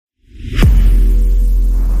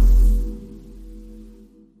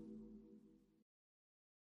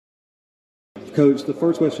Coach, the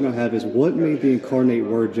first question I have is, what made the Incarnate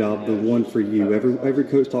Word job the one for you? Every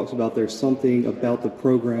coach talks about there's something about the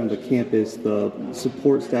program, the campus, the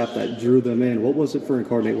support staff that drew them in. What was it for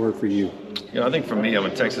Incarnate Word for you? I think for me, I'm a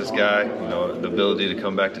Texas guy. The ability to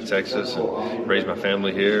come back to Texas and raise my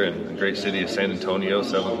family here in the great city of San Antonio,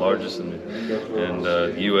 seventh largest in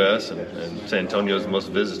the U.S., and San Antonio is the most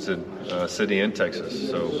visited city in Texas.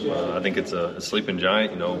 So I think it's a sleeping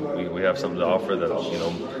giant. We have something to offer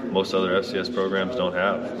that most other FCS programs don't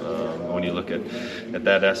have. When you look at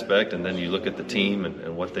that aspect, and then you look at the team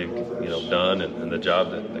and what they've done and the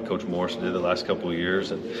job that Coach Morris did the last couple of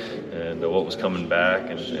years, and what was coming back,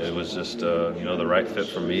 and it was just the right fit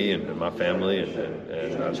for me and my family,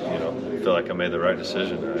 and I feel like I made the right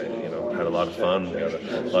decision. I had a lot of fun. We got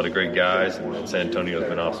a lot of great guys, and San Antonio's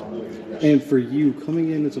been awesome. And for you,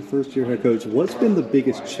 coming in as a first-year head coach, what's been the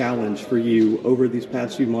biggest challenge for you over these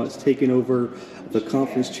past few months, taking over the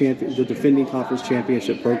defending conference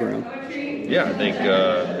championship program? Yeah, I think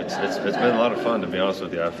it's been a lot of fun, to be honest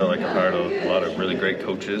with you. I felt like I hired a lot of really great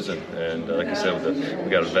coaches, and like I said,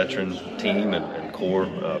 we got a veteran team and core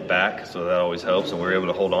back, so that always helps, and we're able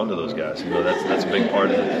to hold on to those guys. That's a big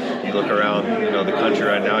part of it. You look around, the country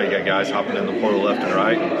right now, you got guys hopping in the portal left and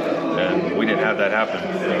right, and we didn't have that happen.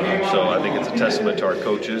 So I think it's a testament to our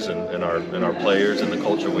coaches and our players and the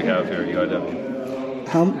culture we have here at UIW.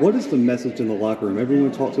 What is the message in the locker room?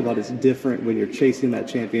 Everyone talks about it's different when you're chasing that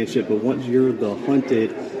championship, but once you're the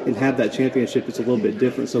hunted and have that championship, it's a little bit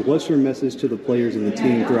different. So what's your message to the players and the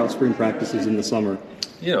team throughout spring practices in the summer?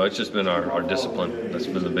 It's just been our discipline. That's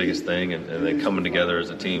been the biggest thing, and then coming together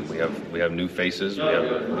as a team. We have new faces. We have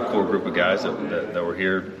a core group of guys that were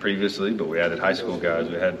here previously, but we added high school guys.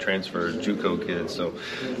 We had transfers, JUCO kids. So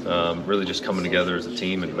really just coming together as a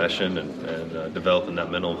team and meshing and developing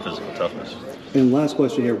that mental and physical toughness. And last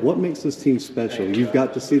question here, what makes this team special? You've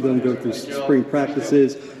got to see them go through spring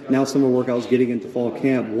practices, now summer workouts, getting into fall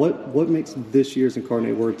camp. What makes this year's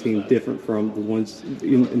Incarnate Word team different from the ones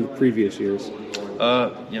in the previous years?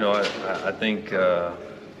 I think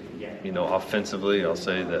offensively, I'll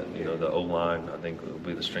say that the O-line, I think, will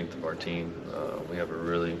be the strength of our team. We have a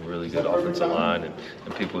really, really good offensive line, and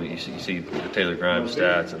people, you see the Taylor Grimes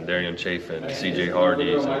stats, and Darian Chafin, and C.J.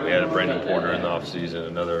 Hardee's, and we had a Brandon Porter in the offseason,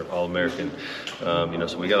 another All-American.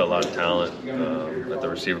 So we got a lot of talent at the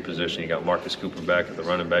receiver position. You got Marcus Cooper back at the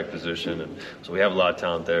running back position, and so we have a lot of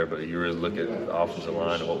talent there, but you really look at the offensive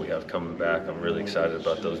line and what we have coming back. I'm really excited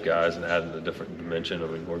about those guys and adding a different dimension.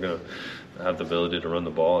 We're going to have the ability to run the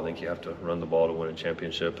ball. I think you have to run the ball to win a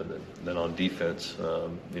championship, and then on defense,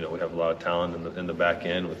 we have a lot of talent in the back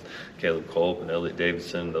end with Caleb Culp and Elliott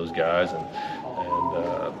Davidson, those guys, and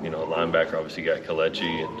linebacker obviously got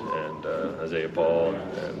Kalechi and Isaiah Paul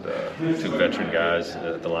and two veteran guys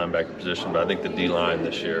at the linebacker position. But I think the D-line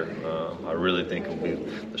this year, I really think will be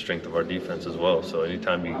the strength of our defense as well. So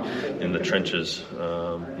anytime you in the trenches,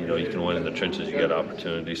 you can win in the trenches, you get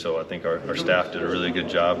opportunity. So I think our staff did a really good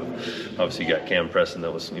job. Obviously, you got Cam Preston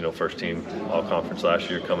that was first team all-conference last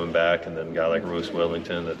year coming back, and then a guy like Royce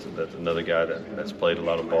Wellington, that's another guy that's played a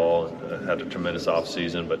lot of ball and had a tremendous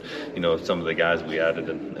offseason. But some of the guys we added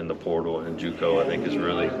in the portal and in JUCO, I think, is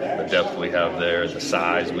really the depth we have there, the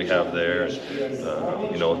size we have there.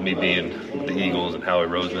 With me being with the Eagles and Howie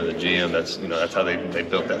Roseman, the GM, that's how they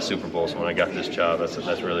built that Super Bowl. So when I got this job,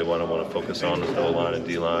 that's really what I want to focus on, is the O-line and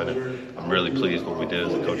D-line. And I'm really pleased what we did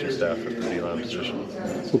as a coaching staff at the D-line position.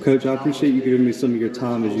 Well, Coach, I appreciate you giving me some of your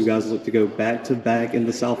time as you guys look to go back-to-back in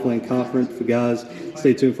the Southland Conference. For guys,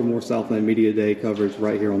 stay tuned for more Southland Media Day coverage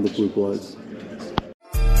right here on the Blue Bloods.